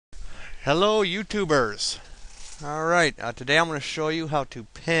Hello YouTubers. Alright, today I'm going to show you how to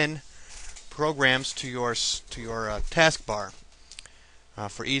pin programs to your taskbar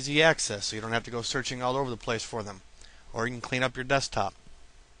for easy access, so you don't have to go searching all over the place for them, or you can clean up your desktop.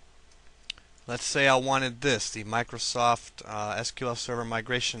 Let's say I wanted this, the Microsoft SQL Server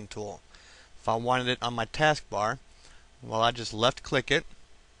Migration Tool. If I wanted it on my taskbar, well, I just left click it,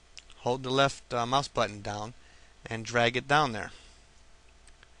 hold the left mouse button down, and drag it down there.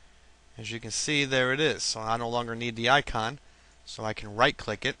 As you can see, there it is. So I no longer need the icon, so I can right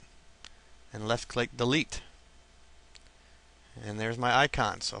click it and left click delete. And there's my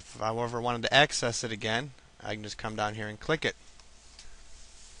icon. So if I ever wanted to access it again, I can just come down here and click it.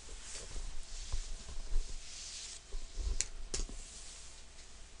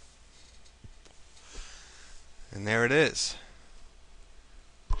 And there it is.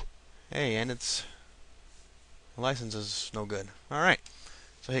 Hey, and the license is no good. Alright.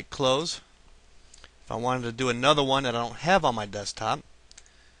 So hit close. If I wanted to do another one that I don't have on my desktop,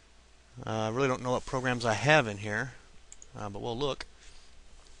 I really don't know what programs I have in here, but we'll look.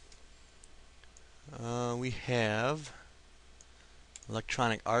 We have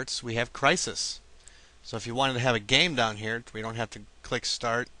Electronic Arts. We have Crisis. So if you wanted to have a game down here, we don't have to click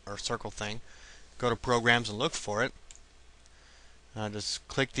Start or circle thing. Go to Programs and look for it. Just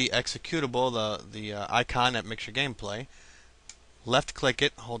click the executable, the icon that makes your game play. Left click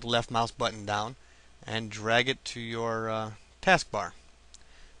it, hold the left mouse button down, and drag it to your taskbar.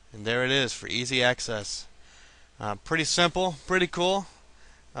 And there it is for easy access. Pretty simple, pretty cool.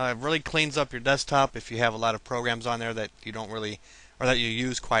 It really cleans up your desktop if you have a lot of programs on there that you don't really, or that you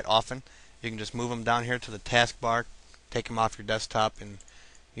use quite often. You can just move them down here to the taskbar, take them off your desktop, and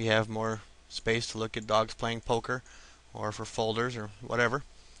you have more space to look at dogs playing poker, or for folders or whatever.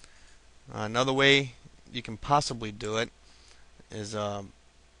 Another way you can possibly do it is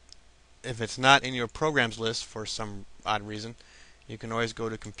if it's not in your programs list for some odd reason, you can always go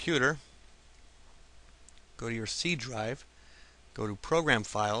to Computer, go to your C drive, go to Program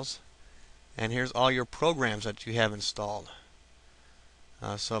Files, and here's all your programs that you have installed.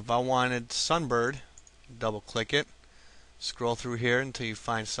 So if I wanted Sunbird, double click it, scroll through here until you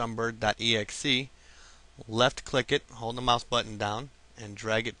find sunbird.exe, left click it, hold the mouse button down, and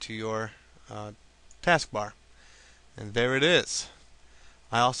drag it to your taskbar. And there it is.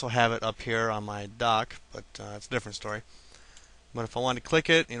 I also have it up here on my dock, but it's a different story. But if I want to click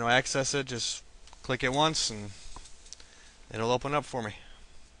it, access it, just click it once and it'll open up for me.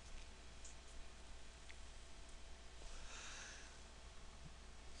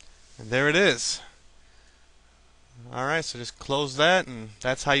 And there it is. Alright, so just close that, and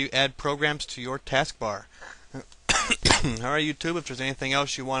that's how you add programs to your taskbar. Alright, YouTube, if there's anything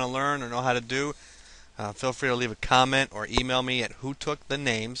else you want to learn or know how to do, feel free to leave a comment or email me at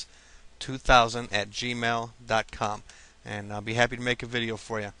whotookthenames2000@gmail.com, and I'll be happy to make a video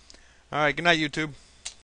for you. Alright, good night, YouTube.